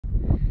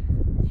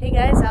Hey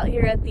guys, out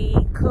here at the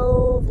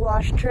Cove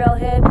Wash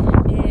Trailhead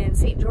in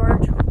St.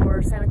 George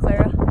or Santa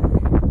Clara.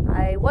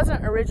 I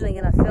wasn't originally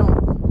going to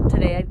film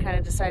today. I'd kind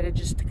of decided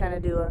just to kind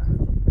of do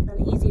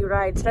an easy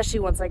ride, especially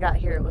once I got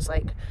here. It was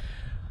like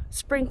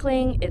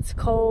sprinkling, it's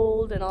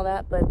cold and all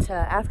that, but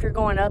after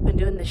going up and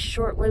doing this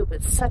short loop,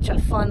 it's such a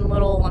fun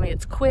little, I mean,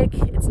 it's quick,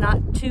 it's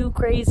not too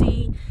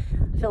crazy.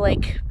 I feel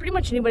like pretty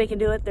much anybody can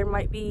do it. There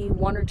might be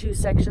one or two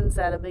sections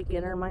that a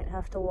beginner might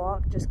have to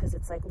walk just because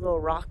it's like little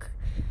rock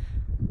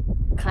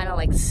kind of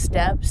like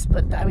steps,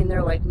 but I mean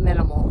they're like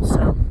minimal.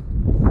 So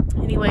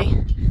anyway,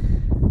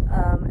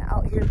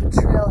 out here at the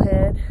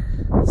trailhead,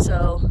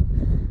 so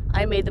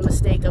I made the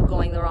mistake of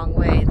going the wrong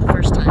way the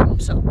first time,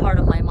 so part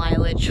of my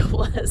mileage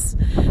was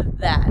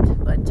that.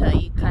 But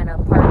you kind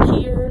of park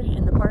here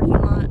in the parking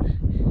lot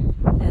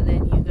and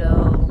then you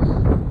go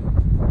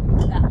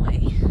that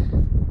way.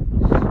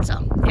 So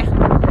yeah,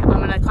 I'm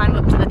gonna climb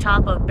up to the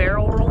top of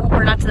Barrel Roll,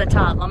 or not to the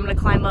top, I'm gonna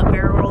climb up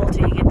Barrel Roll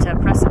till you get to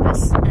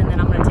Precipice, and then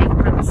I'm gonna take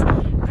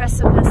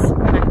Precipice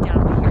back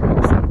down to here.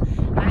 So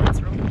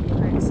that's real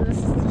cool. Right, so this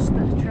is just the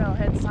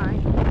trailhead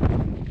sign.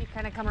 You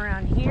kind of come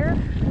around here.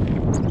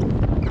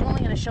 I'm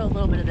only gonna show a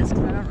little bit of this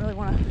because I don't really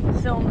want to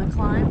film the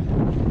climb,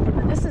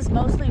 but this is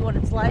mostly what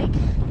it's like.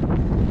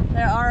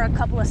 There are a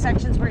couple of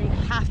sections where you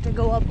have to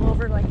go up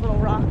over like little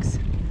rocks.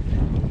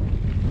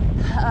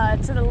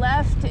 To the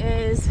left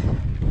is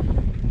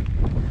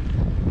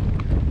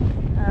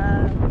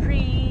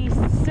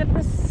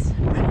Precipice.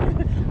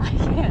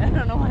 I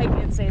don't know why I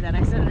can't say that.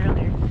 I said it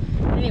earlier.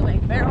 Anyway,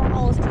 Barrel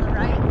Roll is to the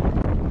right.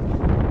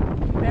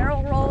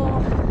 Barrel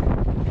Roll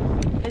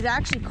is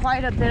actually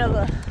quite a bit of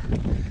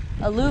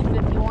a loop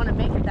if you want to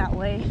make it that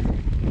way.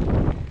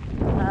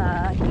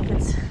 I think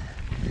it's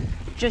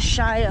just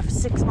shy of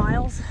 6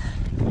 miles.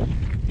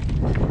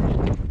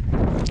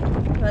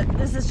 But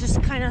this is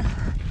just kind of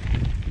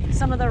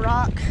some of the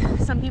rock.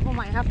 Some people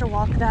might have to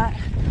walk that.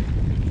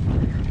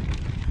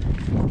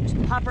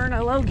 Just pop her in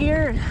a low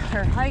gear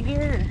or high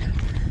gear.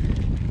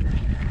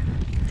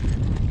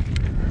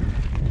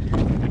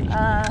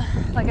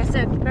 Like I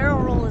said, Barrel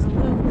Roll is a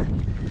loop.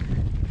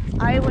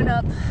 I went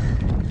up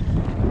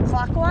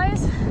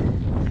clockwise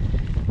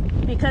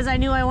because I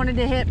knew I wanted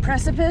to hit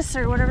Precipice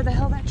or whatever the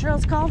hell that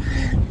trail's called.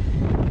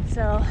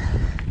 So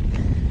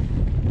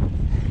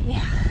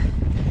yeah,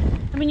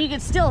 I mean you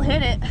could still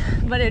hit it,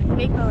 but it'd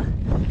make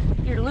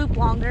your loop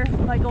longer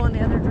by going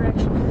the other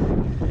direction.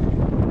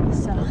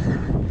 So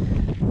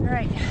all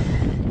right,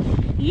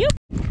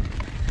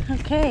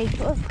 okay.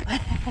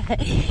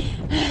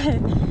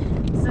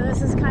 So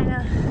this is kind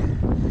of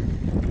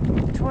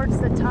towards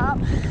the top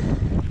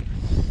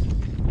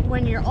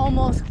when you're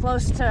almost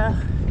close to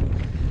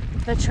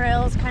the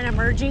trails kind of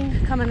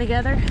merging, coming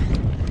together.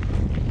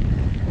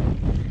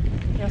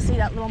 You'll see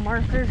that little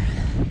marker.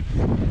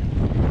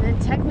 And then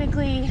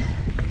technically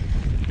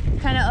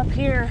kind of up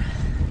here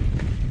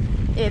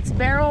it's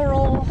Barrel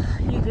Roll.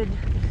 You could,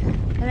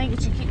 I think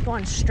it should keep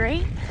going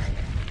straight,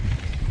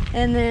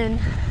 and then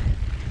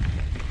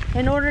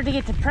in order to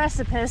get to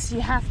Precipice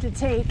you have to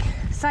take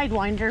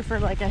Sidewinder for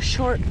like a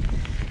short,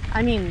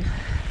 I mean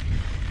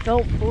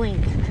don't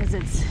blink because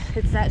it's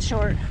that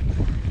short.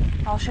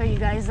 I'll show you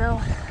guys though.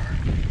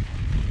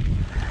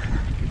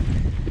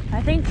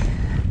 I think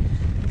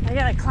I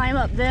gotta climb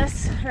up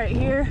this right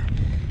here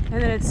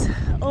and then it's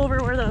over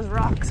where those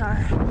rocks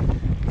are,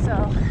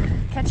 so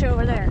catch you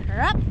over there.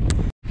 Up.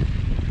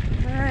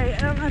 All right, I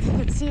don't know if you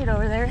can see it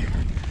over there,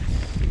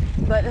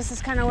 but this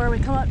is kind of where we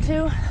come up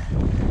to.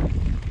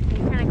 You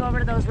kind of go over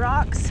to those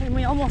rocks and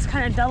we almost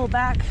kind of double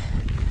back.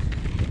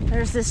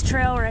 There's this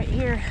trail right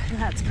here, and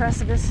that's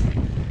Precipice.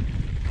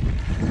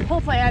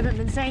 Hopefully I haven't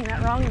been saying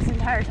that wrong this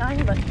entire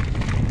time, but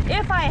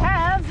if I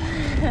have,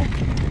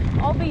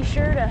 I'll be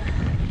sure to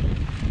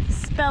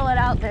spell it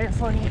out there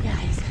for you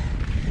guys.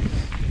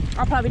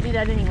 I'll probably do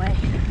that anyway.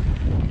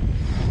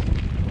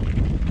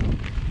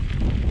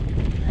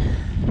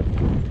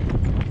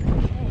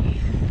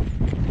 Okay.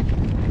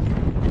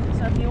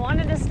 So if you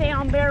wanted to stay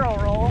on Barrel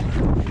Roll,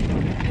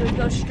 you would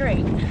go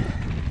straight.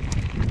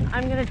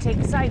 I'm gonna take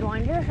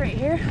Sidewinder right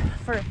here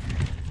for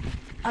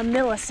a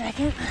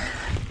millisecond.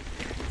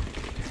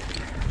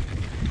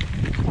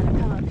 Gonna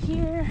come up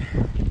here.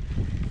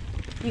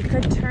 You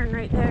could turn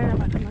right there,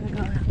 but I'm gonna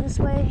go around this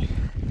way.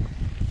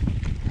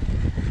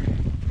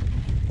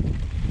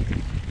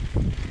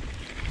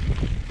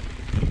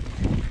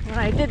 When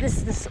I did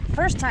this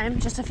first time,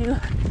 just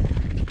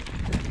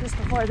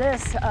before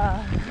this,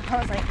 I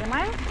was like, am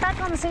I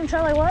back on the same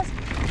trail I was?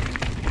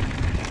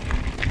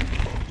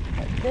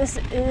 This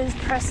is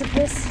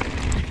Precipice.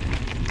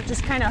 It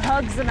just kind of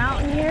hugs the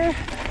mountain here.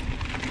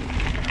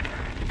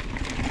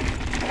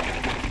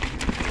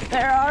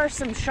 There are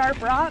some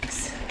sharp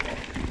rocks.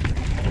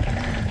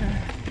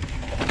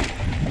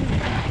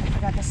 I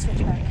got to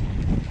switch back.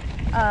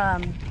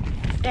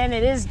 And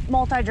it is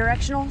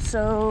multi-directional,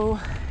 so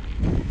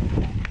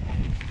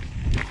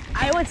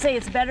I would say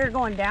it's better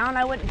going down.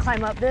 I wouldn't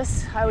climb up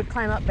this. I would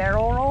climb up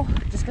Barrel Roll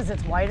just because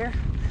it's wider.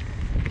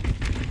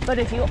 But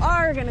if you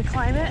are going to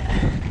climb it,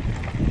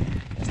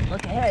 just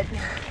look ahead.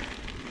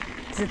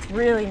 because it's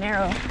really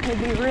narrow. It'd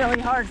be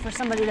really hard for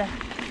somebody to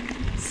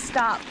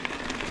stop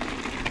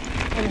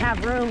and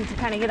have room to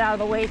kind of get out of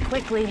the way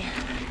quickly.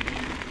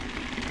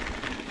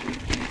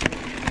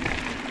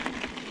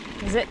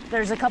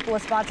 There's a couple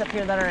of spots up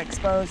here that are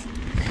exposed.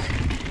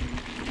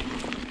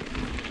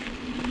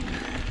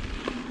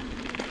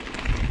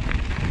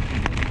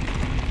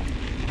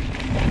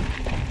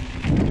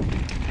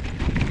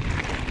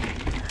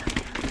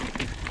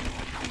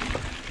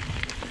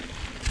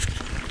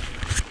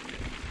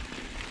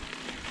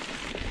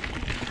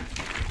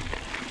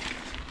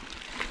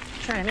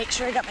 Trying to make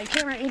sure I got my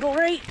camera angle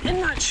right and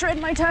not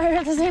shred my tire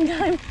at the same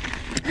time.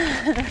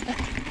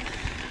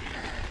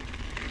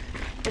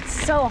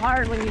 It's so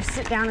hard when you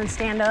sit down and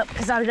stand up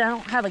because I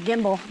don't have a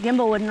gimbal.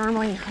 Gimbal would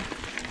normally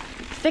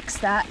fix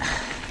that.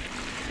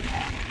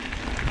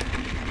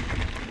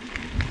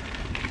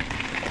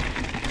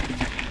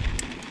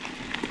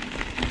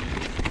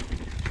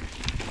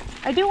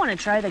 I do want to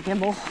try the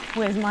gimbal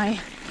with my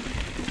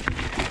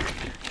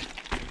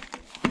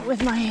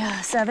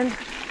 7.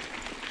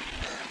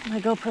 My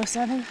GoPro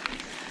 7.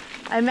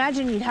 I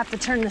imagine you'd have to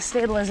turn the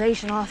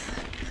stabilization off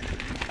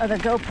of the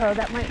GoPro.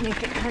 That might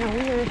make it kind of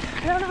weird.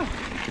 I don't know.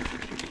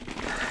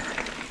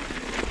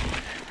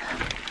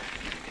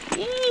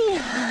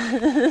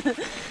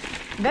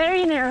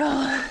 Very narrow.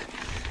 I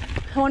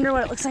wonder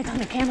what it looks like on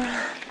the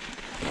camera.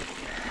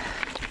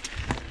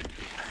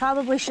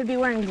 Probably should be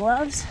wearing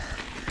gloves.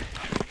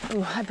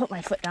 Ooh, I put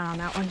my foot down on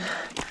that one.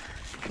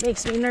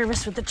 Makes me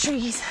nervous with the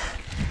trees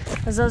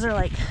because those are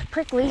like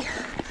prickly.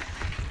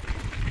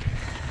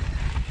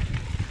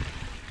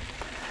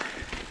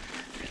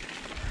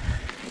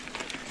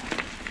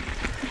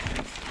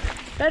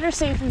 Better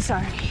safe than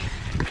sorry,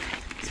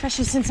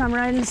 especially since I'm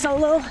riding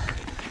solo.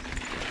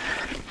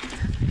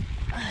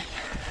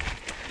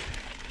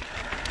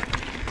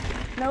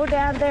 No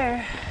dad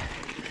there.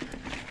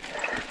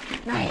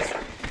 Nice.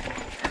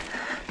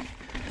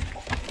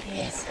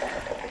 Yes.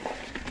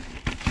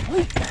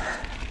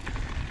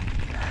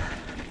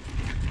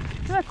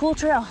 This is a cool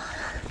trail.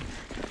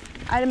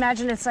 I'd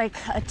imagine it's like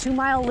a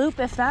 2-mile loop,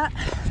 if that.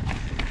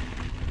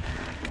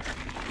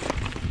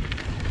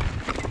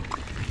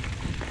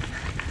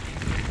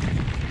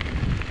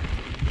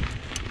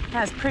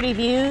 Has pretty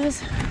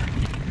views.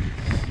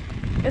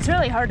 It's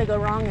really hard to go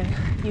wrong in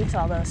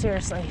Utah though,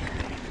 seriously.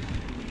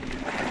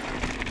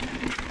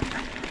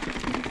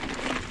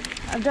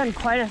 I've done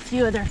quite a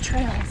few of their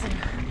trails and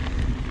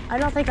I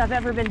don't think I've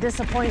ever been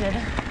disappointed.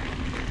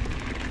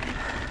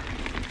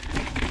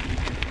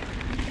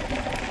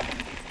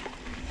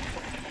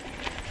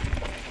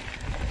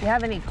 If you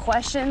have any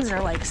questions or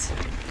like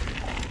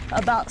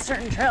about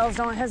certain trails,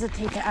 don't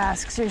hesitate to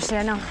ask. Seriously,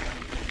 I know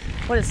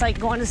what it's like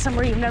going to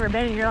somewhere you've never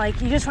been and you're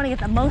like, you just want to get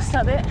the most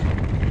of it,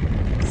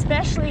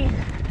 especially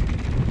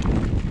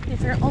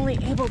if you're only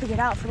able to get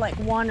out for like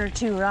 1 or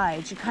 2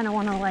 rides. You kind of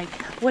want to like,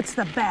 what's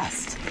the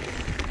best?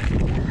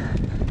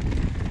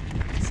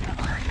 So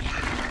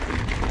yeah,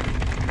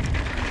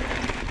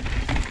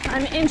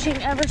 I'm inching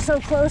ever so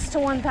close to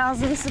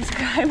 1,000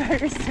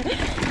 subscribers.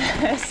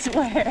 I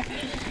swear.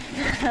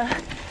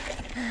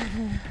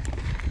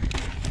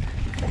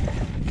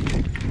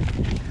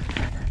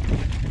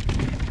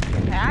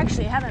 I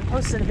actually haven't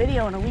posted a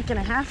video in a week and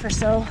a half or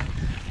so,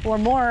 or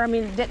more. I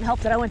mean, it didn't help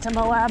that I went to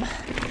Moab,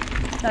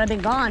 that I've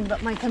been gone,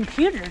 but my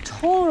computer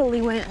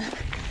totally went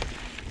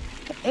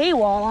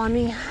AWOL on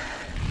me.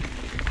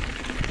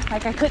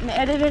 Like I couldn't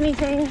edit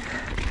anything.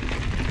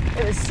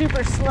 It was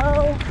super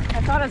slow.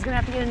 I thought I was gonna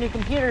have to get a new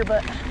computer,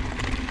 but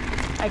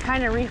I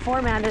kind of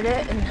reformatted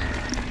it and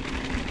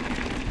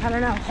I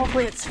don't know,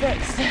 hopefully it's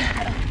fixed.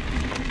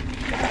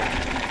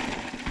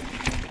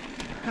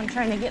 I'm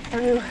trying to get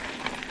through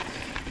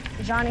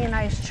Johnny and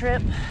I's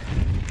trip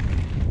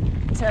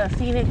to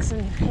Phoenix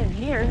and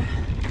here,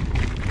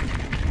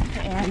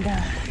 and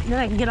then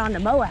I can get on to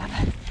Moab.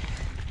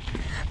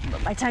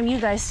 But by the time you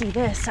guys see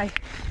this,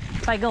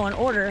 if I go in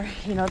order,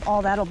 you know,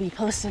 all that'll be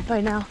posted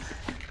by now.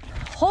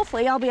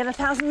 Hopefully I'll be at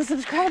 1,000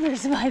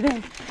 subscribers by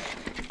then.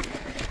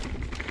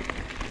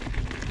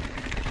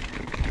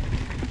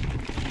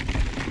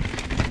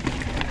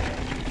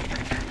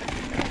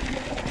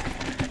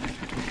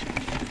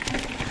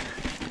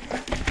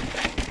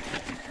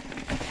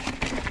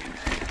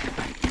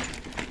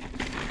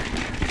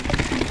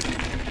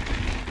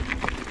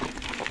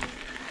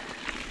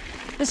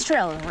 This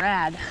trail is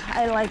rad.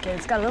 I like it.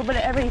 It's got a little bit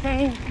of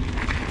everything.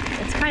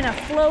 It's kind of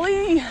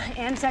flowy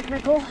and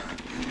technical.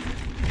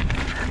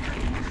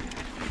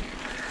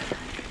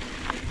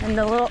 And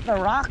the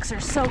rocks are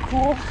so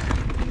cool.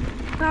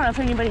 I don't know if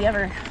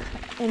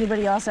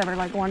anybody else ever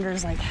like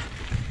wonders, like,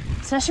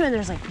 especially when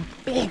there's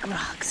like big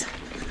rocks.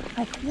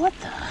 Like, what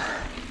the?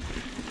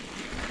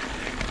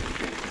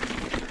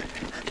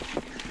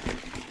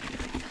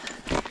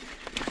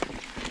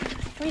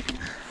 Sweet.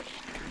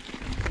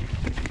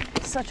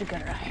 Such a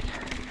good ride.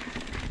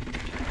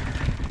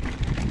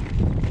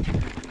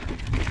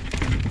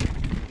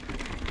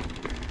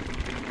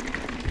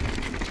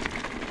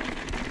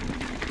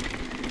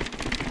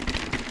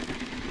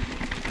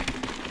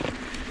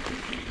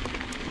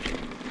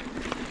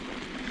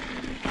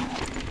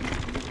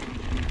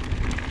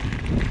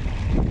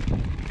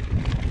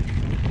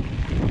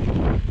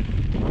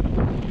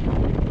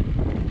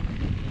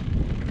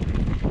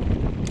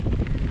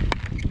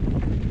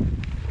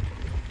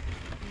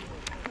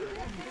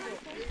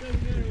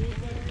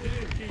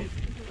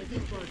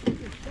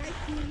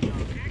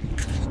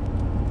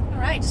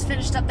 just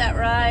finished up that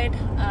ride.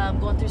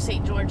 Going through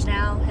St. George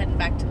now, heading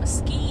back to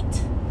Mesquite,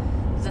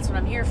 because that's what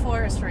I'm here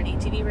for, is for an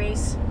ATV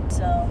race.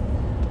 So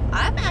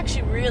I'm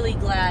actually really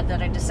glad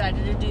that I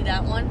decided to do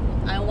that one.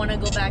 I want to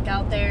go back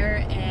out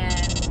there,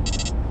 and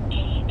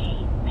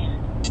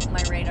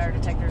my radar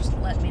detector's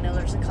letting me know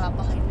there's a cop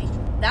behind me.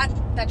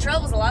 That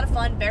trail was a lot of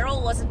fun.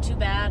 Barrel wasn't too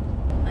bad.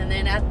 And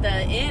then at the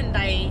end,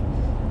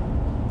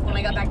 when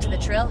I got back to the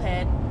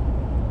trailhead,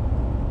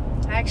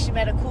 I actually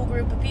met a cool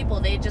group of people.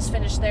 They had just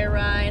finished their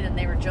ride, and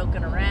they were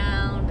joking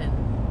around,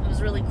 and it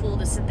was really cool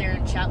to sit there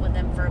and chat with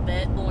them for a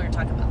bit. We were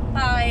talking about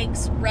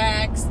bikes,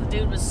 racks. The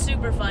dude was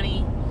super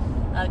funny,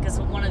 because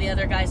one of the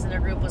other guys in their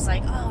group was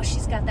like, oh,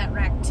 she's got that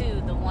rack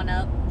too, the one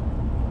up.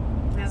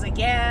 And I was like,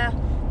 yeah,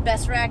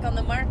 best rack on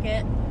the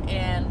market.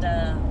 And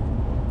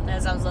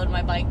as I was loading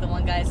my bike, the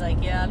one guy's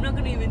like, yeah, I'm not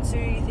going to even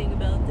say anything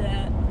about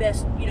that.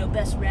 Best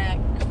rack.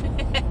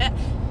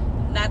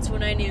 And that's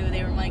when I knew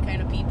they were my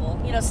kind of people.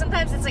 You know,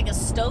 sometimes it's like a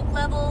stoke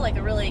level, like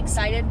a really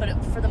excited,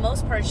 but for the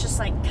most part, it's just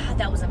like, God,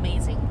 that was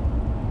amazing.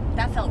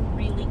 That felt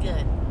really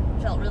good.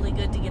 It felt really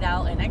good to get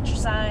out and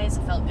exercise.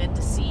 It felt good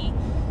to see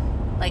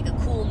like a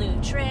cool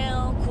new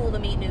trail, cool to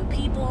meet new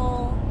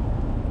people.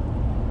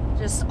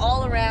 Just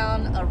all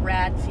around a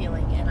rad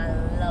feeling, and I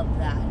love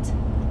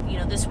that. You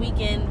know, this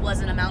weekend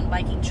wasn't a mountain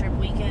biking trip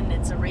weekend,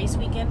 it's a race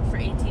weekend for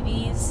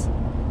ATVs.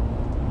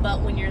 But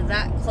when you're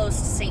that close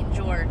to St.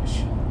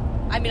 George,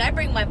 I mean, I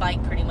bring my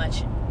bike pretty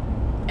much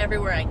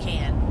everywhere I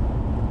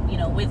can, you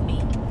know, with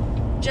me,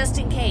 just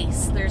in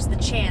case there's the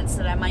chance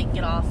that I might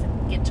get off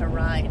and get to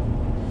ride.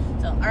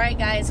 So, alright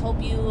guys,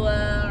 hope you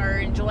are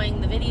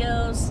enjoying the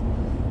videos.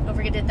 Don't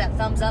forget to hit that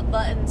thumbs up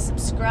button,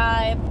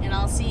 subscribe, and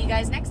I'll see you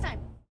guys next time.